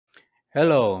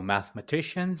Hello,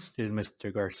 mathematicians. This is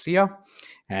Mr. Garcia,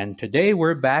 and today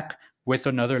we're back with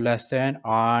another lesson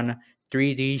on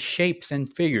 3D shapes and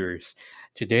figures.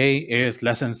 Today is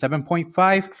lesson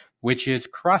 7.5, which is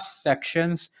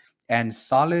cross-sections and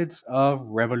solids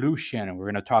of revolution. And we're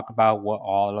going to talk about what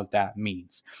all of that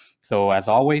means. So as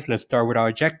always, let's start with our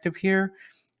objective here.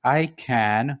 I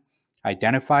can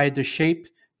identify the shape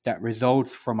that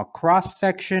results from a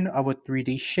cross-section of a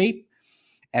 3D shape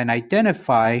and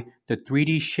identify the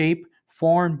 3D shape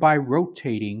formed by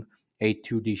rotating a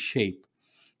 2D shape.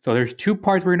 So there's two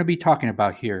parts we're going to be talking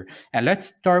about here. And let's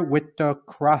start with the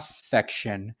cross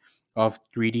section of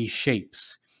 3D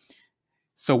shapes.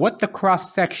 So what the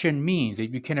cross section means,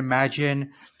 if you can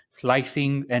imagine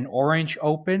slicing an orange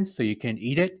open so you can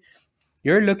eat it,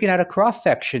 you're looking at a cross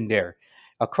section there.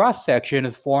 A cross section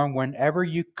is formed whenever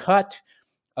you cut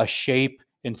a shape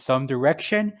in some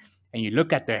direction and you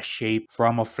look at that shape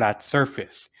from a flat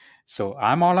surface. So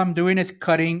all I'm doing is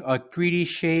cutting a 3D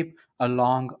shape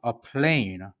along a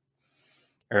plane.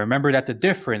 And remember that the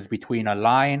difference between a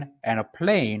line and a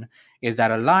plane is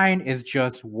that a line is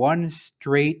just one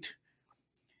straight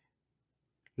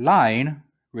line,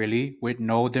 really, with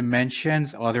no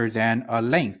dimensions other than a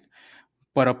length.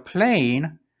 But a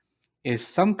plane is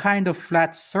some kind of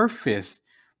flat surface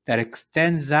that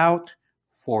extends out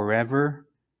forever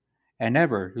and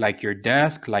ever, like your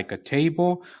desk, like a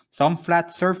table, some flat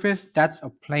surface, that's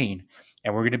a plane.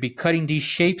 And we're going to be cutting these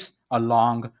shapes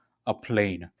along a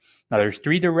plane. Now there's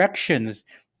three directions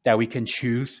that we can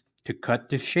choose to cut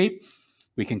this shape.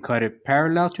 We can cut it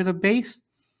parallel to the base,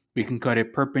 we can cut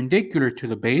it perpendicular to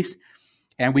the base,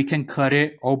 and we can cut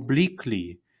it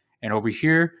obliquely. And over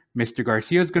here, Mr.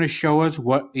 Garcia is going to show us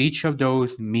what each of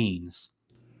those means.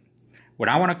 When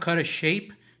I want to cut a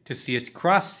shape to see its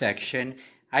cross section,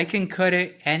 I can cut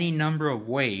it any number of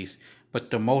ways,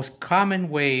 but the most common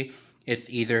way is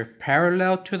either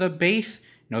parallel to the base,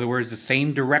 in other words, the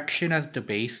same direction as the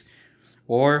base,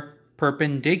 or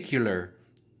perpendicular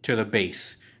to the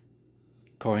base,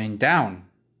 going down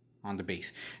on the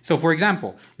base. So for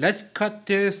example, let's cut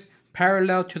this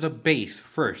parallel to the base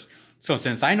first. So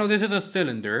since I know this is a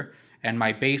cylinder and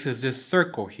my base is this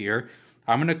circle here,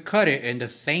 I'm going to cut it in the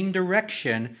same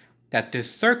direction that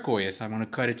this circle is. I'm going to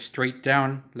cut it straight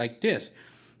down like this.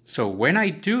 So when I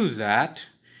do that,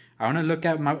 I want to look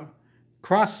at my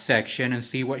cross section and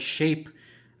see what shape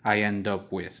I end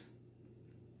up with.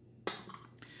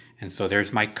 And so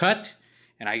there's my cut,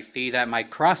 and I see that my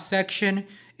cross section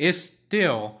is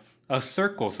still a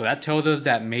circle. So that tells us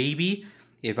that maybe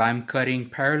if I'm cutting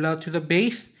parallel to the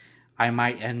base, I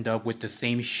might end up with the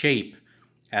same shape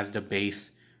as the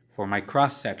base for my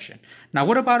cross section. Now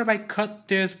what about if I cut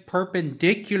this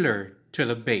perpendicular to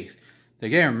the base?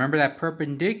 Again, remember that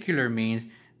perpendicular means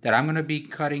that I'm going to be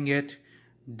cutting it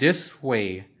this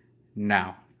way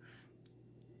now.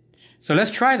 So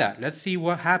let's try that. Let's see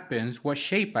what happens, what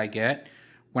shape I get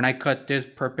when I cut this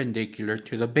perpendicular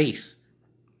to the base.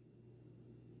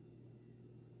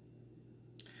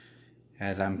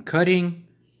 As I'm cutting,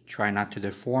 try not to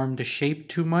deform the shape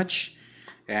too much,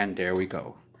 and there we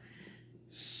go.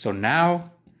 So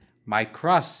now my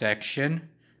cross section,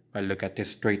 if I look at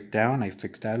this straight down, I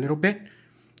fix that a little bit,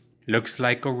 looks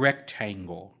like a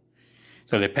rectangle.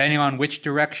 So depending on which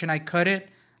direction I cut it,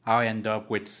 I'll end up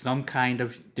with some kind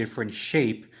of different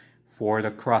shape for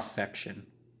the cross section.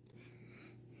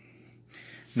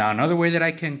 Now another way that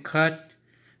I can cut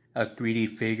a 3D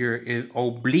figure is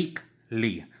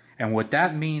obliquely. And what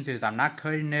that means is I'm not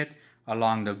cutting it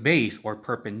along the base or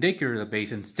perpendicular to the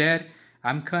base. Instead,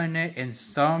 I'm cutting it in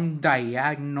some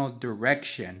diagonal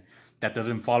direction that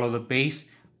doesn't follow the base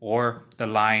or the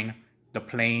line, the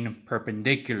plane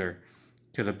perpendicular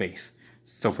to the base.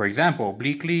 So for example,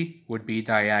 obliquely would be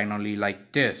diagonally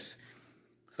like this.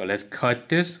 So let's cut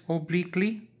this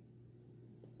obliquely.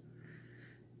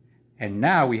 And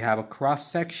now we have a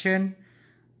cross section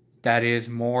that is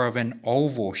more of an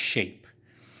oval shape.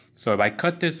 So if I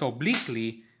cut this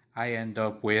obliquely, I end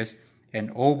up with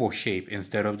an oval shape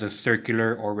instead of the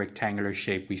circular or rectangular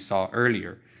shape we saw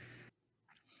earlier.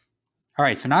 All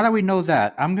right, so now that we know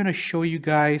that, I'm going to show you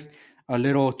guys a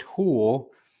little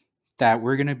tool that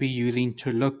we're going to be using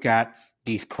to look at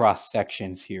these cross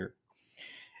sections here.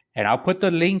 And I'll put the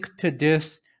link to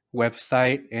this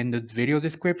website in the video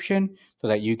description so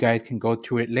that you guys can go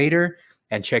to it later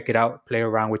and check it out, play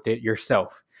around with it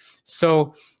yourself.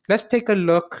 So let's take a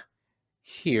look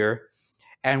here.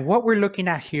 And what we're looking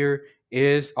at here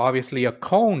is obviously a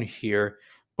cone here,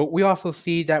 but we also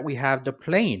see that we have the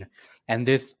plane. And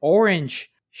this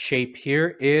orange shape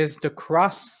here is the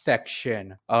cross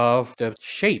section of the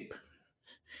shape.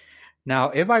 Now,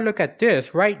 if I look at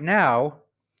this right now,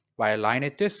 if I align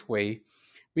it this way,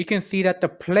 we can see that the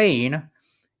plane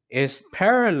is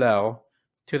parallel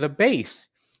to the base.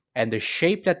 And the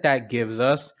shape that that gives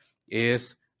us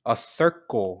is a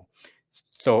circle.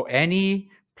 So any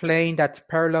plane that's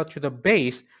parallel to the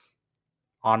base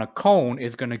on a cone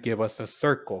is going to give us a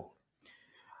circle.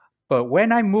 But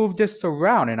when I move this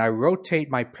around and I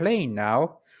rotate my plane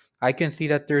now, I can see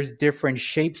that there's different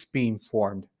shapes being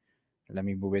formed. Let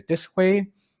me move it this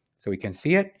way so we can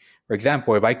see it. For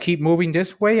example, if I keep moving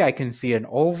this way, I can see an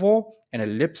oval, an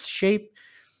ellipse shape.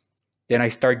 Then I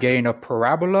start getting a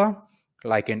parabola,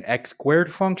 like an x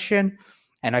squared function.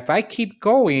 And if I keep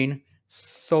going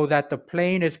so that the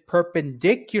plane is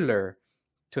perpendicular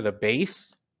to the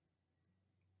base,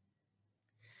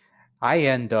 I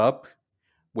end up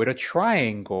with a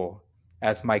triangle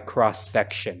as my cross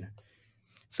section.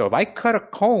 So if I cut a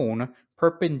cone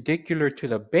perpendicular to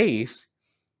the base,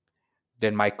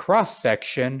 then my cross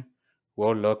section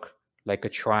will look like a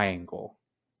triangle.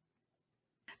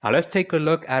 Now let's take a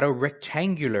look at a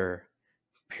rectangular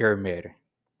pyramid.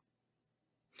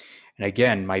 And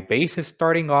again, my base is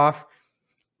starting off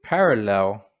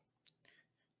parallel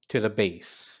to the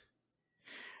base.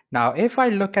 Now, if I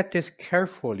look at this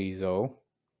carefully though,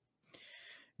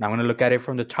 now I'm going to look at it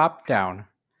from the top down.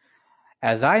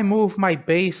 As I move my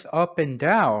base up and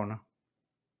down,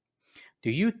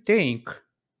 do you think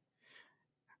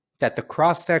that the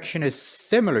cross section is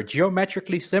similar,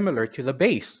 geometrically similar to the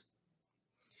base?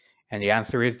 And the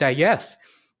answer is that yes,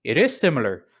 it is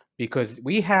similar because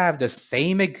we have the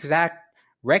same exact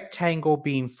rectangle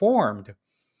being formed.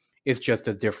 It's just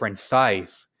a different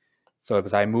size. So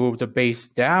as I move the base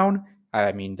down,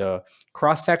 the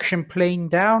cross-section plane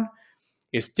down,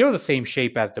 it's still the same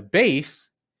shape as the base,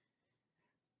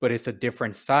 but it's a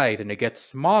different size and it gets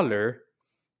smaller,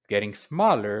 getting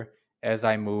smaller as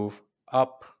I move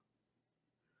up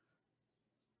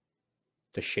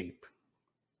the shape.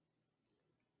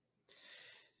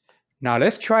 Now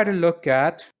let's try to look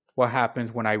at what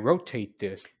happens when I rotate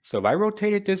this. So if I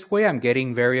rotate it this way, I'm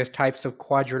getting various types of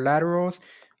quadrilaterals.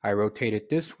 I rotate it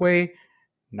this way.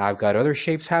 Now I've got other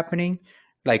shapes happening.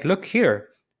 Like look here,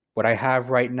 what I have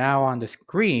right now on the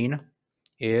screen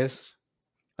is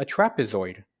a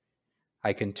trapezoid.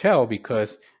 I can tell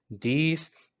because these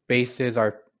bases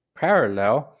are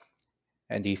parallel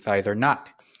and these sides are not.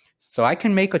 So I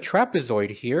can make a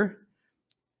trapezoid here.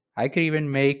 I could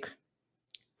even make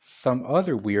some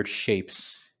other weird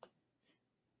shapes.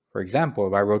 For example,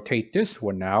 if I rotate this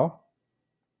one now,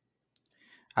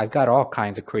 I've got all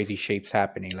kinds of crazy shapes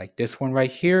happening, like this one right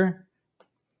here,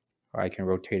 or I can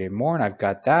rotate it more and I've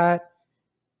got that,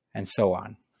 and so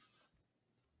on.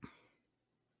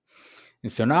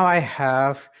 And so now I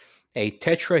have a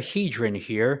tetrahedron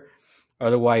here,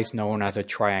 otherwise known as a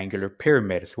triangular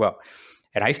pyramid as well.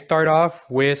 And I start off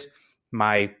with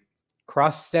my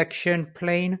cross-section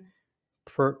plane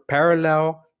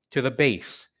parallel to the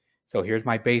base. So here's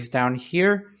my base down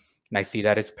here, and I see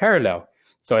that it's parallel.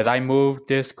 So as I move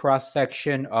this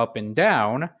cross-section up and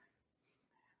down,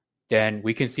 then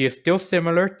we can see it's still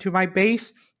similar to my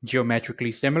base,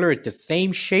 geometrically similar. It's the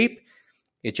same shape.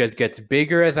 It just gets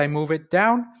bigger as I move it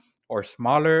down or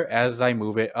smaller as I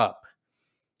move it up.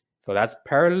 So that's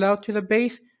parallel to the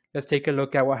base. Let's take a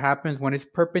look at what happens when it's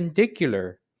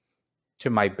perpendicular to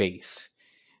my base.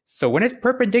 So when it's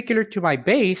perpendicular to my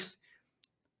base,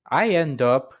 I end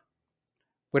up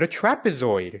with a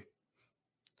trapezoid,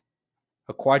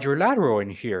 a quadrilateral in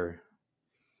here.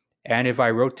 And if I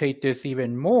rotate this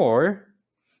even more,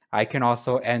 I can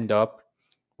also end up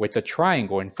with a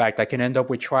triangle. In fact, I can end up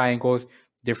with triangles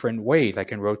different ways. I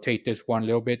can rotate this one a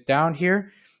little bit down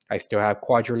here. I still have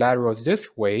quadrilaterals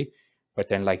this way, but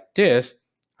then like this,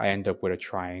 I end up with a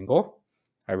triangle.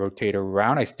 I rotate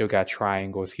around, I still got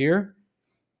triangles here.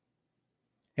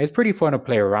 It's pretty fun to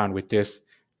play around with this.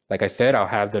 Like I said, I'll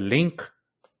have the link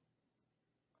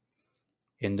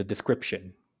in the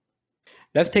description.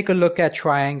 Let's take a look at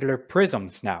triangular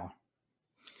prisms now.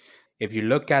 If you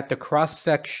look at the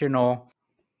cross-sectional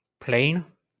plane,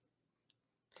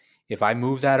 if I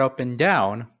move that up and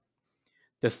down,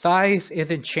 the size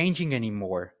isn't changing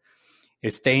anymore.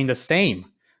 It's staying the same.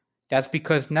 That's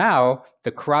because now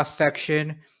the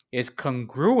cross-section is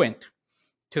congruent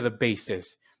to the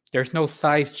bases. There's no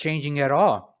size changing at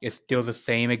all. It's still the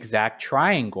same exact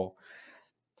triangle.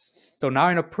 So now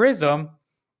in a prism,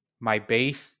 my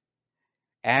base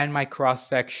and my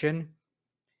cross-section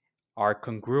are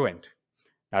congruent.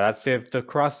 Now that's if the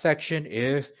cross-section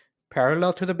is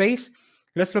parallel to the base.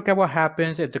 Let's look at what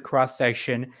happens if the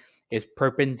cross-section is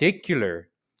perpendicular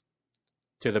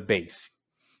to the base.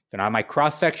 So now my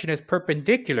cross section is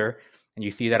perpendicular, and you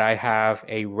see that I have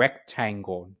a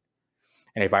rectangle.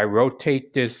 And if I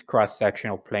rotate this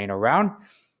cross-sectional plane around,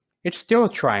 it's still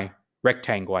a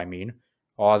rectangle,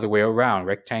 all the way around.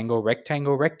 Rectangle,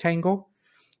 rectangle, rectangle.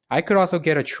 I could also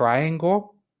get a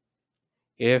triangle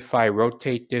if I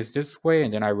rotate this way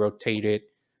and then I rotate it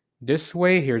this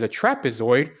way. Here's a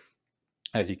trapezoid,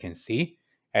 as you can see,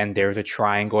 and there's a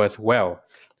triangle as well.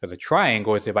 So the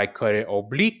triangle is if I cut it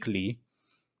obliquely,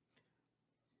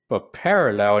 but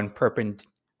parallel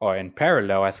and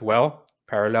parallel as well.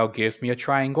 Parallel gives me a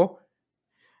triangle,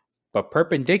 but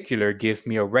perpendicular gives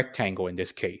me a rectangle in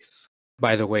this case.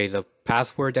 By the way, the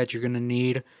password that you're going to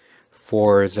need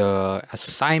for the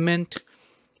assignment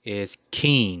is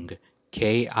King,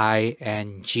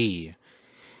 K-I-N-G.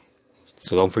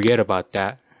 So don't forget about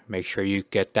that. Make sure you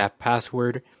get that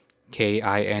password,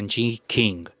 K-I-N-G,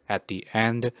 King, at the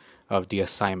end of the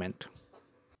assignment.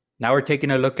 Now we're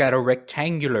taking a look at a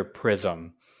rectangular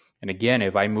prism. And again,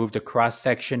 if I move the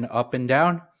cross-section up and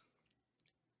down,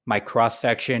 my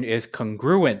cross-section is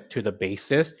congruent to the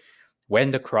basis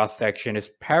when the cross-section is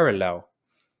parallel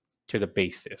to the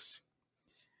basis.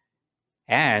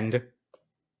 And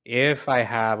if I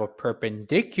have a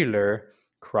perpendicular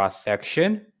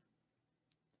cross-section,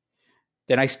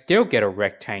 then I still get a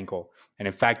rectangle. And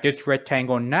in fact, this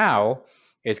rectangle now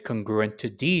is congruent to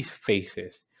these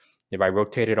faces. If I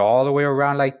rotate it all the way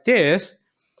around like this,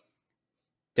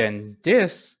 then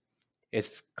this is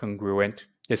congruent.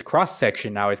 This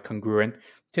cross-section now is congruent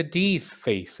to these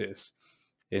faces.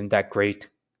 Isn't that great?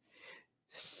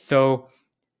 So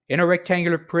in a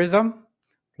rectangular prism,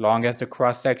 long as the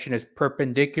cross-section is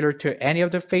perpendicular to any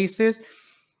of the faces,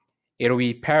 it'll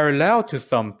be parallel to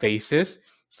some faces,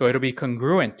 so it'll be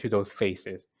congruent to those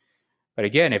faces. But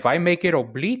again, if I make it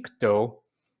oblique though,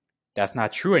 that's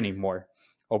not true anymore.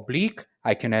 Oblique,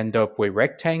 I can end up with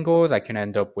rectangles, I can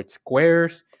end up with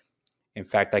squares. In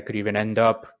fact, I could even end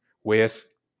up with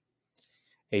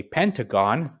a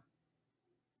pentagon.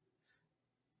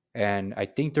 And I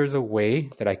think there's a way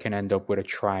that I can end up with a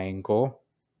triangle.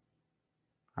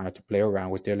 I have to play around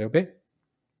with it a little bit.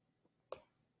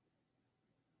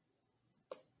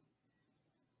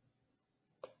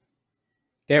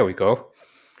 There we go.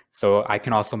 So I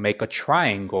can also make a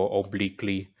triangle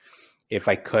obliquely if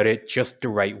I cut it just the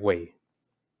right way.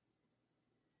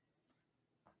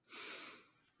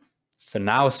 So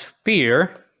now a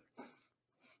sphere,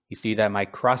 you see that my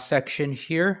cross-section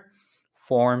here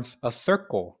forms a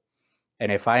circle.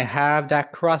 And if I have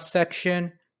that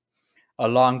cross-section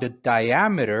along the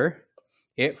diameter,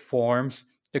 it forms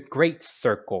the great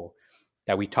circle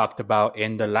that we talked about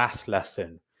in the last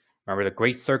lesson. Remember, the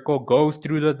great circle goes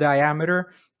through the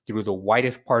diameter, through the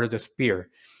widest part of the sphere.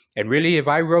 And really, if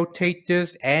I rotate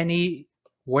this any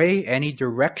way, any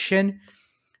direction,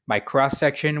 my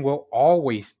cross-section will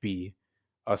always be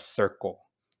a circle.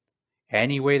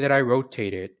 Any way that I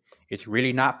rotate it, it's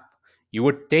really not. You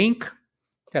would think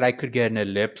that I could get an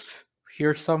ellipse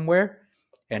here somewhere,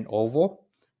 an oval,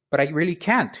 but I really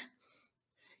can't.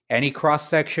 Any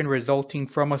cross-section resulting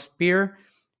from a sphere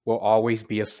will always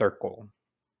be a circle.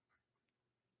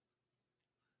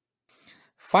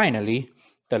 Finally,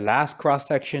 the last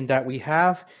cross-section that we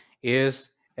have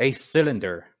is a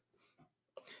cylinder.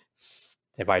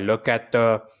 If I look at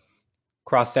the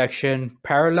cross-section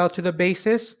parallel to the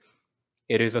basis,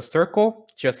 it is a circle,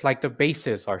 just like the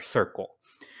bases are circle.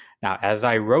 Now, as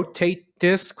I rotate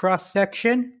this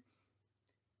cross-section,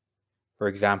 for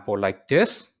example, like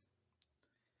this,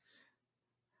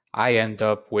 I end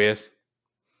up with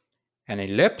an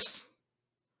ellipse,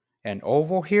 an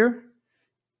oval here.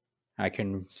 I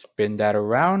can spin that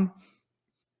around.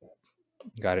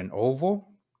 Got an oval.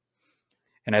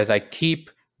 And as I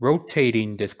keep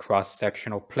rotating this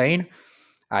cross-sectional plane,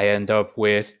 I end up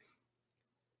with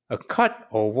a cut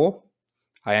oval.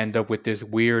 I end up with this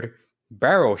weird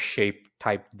barrel-shaped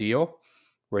type deal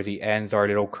where the ends are a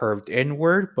little curved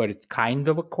inward, but it's kind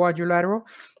of a quadrilateral.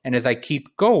 And as I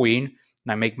keep going,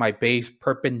 and I make my base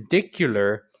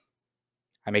perpendicular,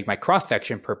 I make my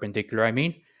cross-section perpendicular,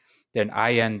 then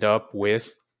I end up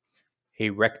with a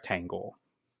rectangle.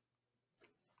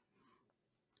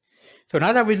 So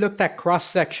now that we looked at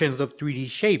cross-sections of 3D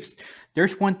shapes,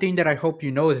 there's one thing that I hope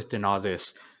you noticed in all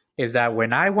this, is that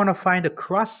when I want to find a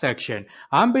cross-section,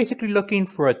 I'm basically looking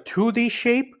for a 2D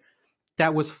shape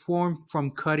that was formed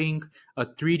from cutting a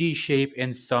 3D shape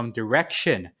in some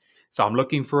direction. So I'm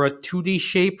looking for a 2D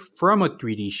shape from a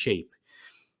 3D shape.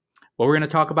 What we're going to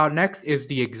talk about next is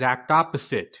the exact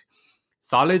opposite.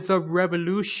 Solids of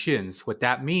revolutions. What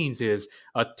that means is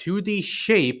a 2D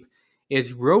shape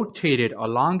is rotated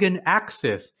along an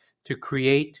axis to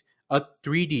create a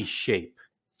 3D shape.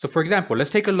 So for example,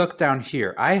 let's take a look down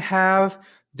here. I have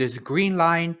this green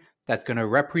line that's going to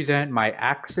represent my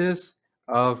axis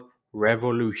of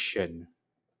revolution.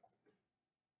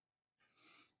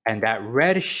 And that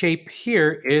red shape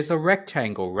here is a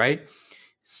rectangle, right?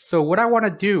 So what I want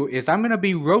to do is I'm going to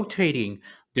be rotating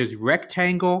this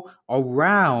rectangle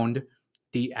around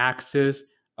the axis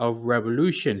of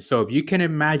revolution. So if you can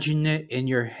imagine it in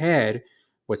your head,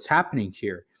 what's happening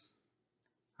here.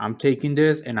 I'm taking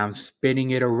this and I'm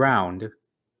spinning it around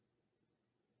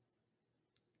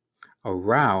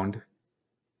the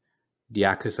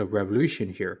axis of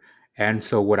revolution here. And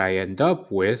so what I end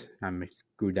up with, I'm going to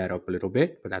screw that up a little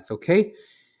bit, but that's okay,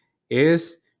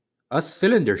 is a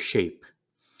cylinder shape.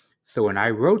 So when I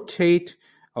rotate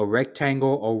a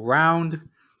rectangle around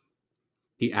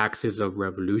the axis of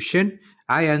revolution,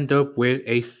 I end up with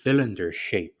a cylinder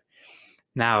shape.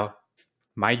 Now,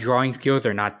 my drawing skills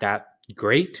are not that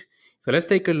great. So let's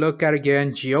take a look at,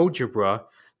 again, GeoGebra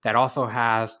that also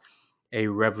has a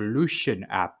revolution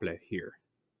applet here.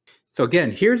 So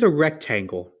again, here's a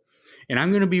rectangle, and I'm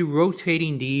going to be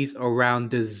rotating these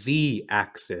around the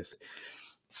z-axis.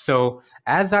 So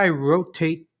as I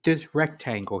rotate this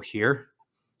rectangle here,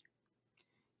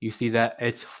 you see that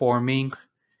it forms,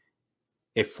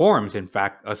 in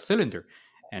fact, a cylinder.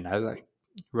 And as I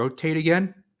rotate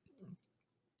again,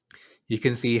 you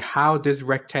can see how this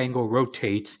rectangle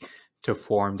rotates to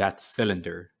form that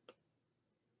cylinder.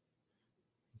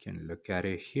 You can look at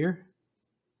it here.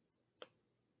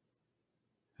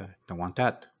 Don't want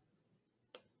that.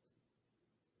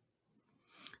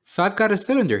 So I've got a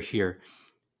cylinder here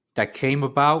that came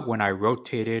about when I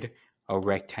rotated a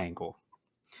rectangle.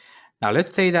 Now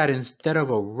let's say that instead of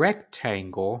a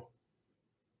rectangle,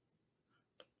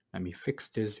 let me fix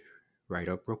this right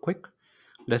up real quick.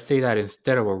 Let's say that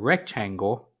instead of a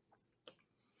rectangle,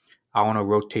 I want to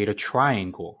rotate a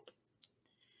triangle.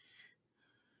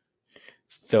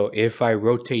 So if I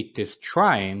rotate this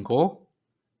triangle,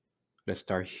 let's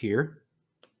start here,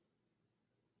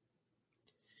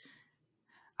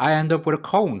 I end up with a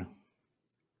cone.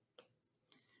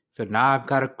 So now I've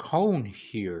got a cone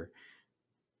here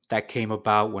that came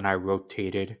about when I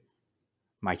rotated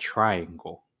my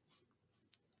triangle.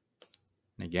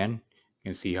 And again, you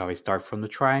can see how I start from the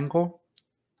triangle.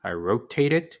 I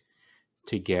rotate it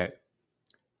to get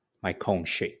my cone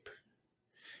shape.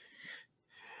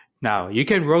 Now, you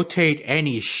can rotate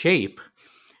any shape,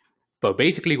 but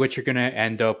basically what you're going to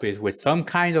end up is with some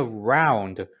kind of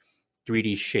round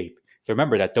 3D shape. So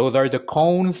remember that those are the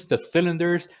cones, the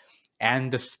cylinders,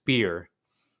 and the sphere.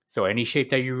 So any shape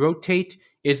that you rotate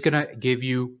is going to give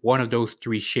you one of those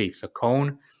three shapes: a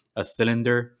cone, a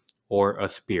cylinder, or a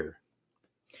sphere.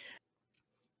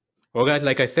 Well, guys,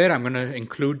 like I said, I'm going to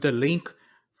include the link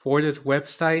for this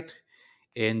website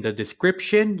in the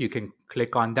description. You can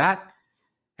click on that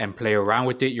and play around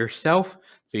with it yourself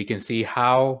so you can see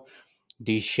how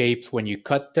these shapes, when you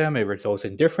cut them, it results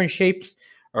in different shapes,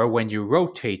 or when you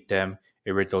rotate them,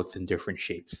 it results in different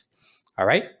shapes. All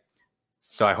right?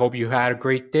 So I hope you had a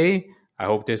great day. I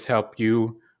hope this helped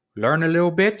you learn a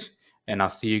little bit, and I'll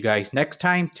see you guys next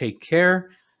time. Take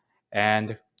care,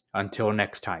 and until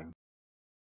next time.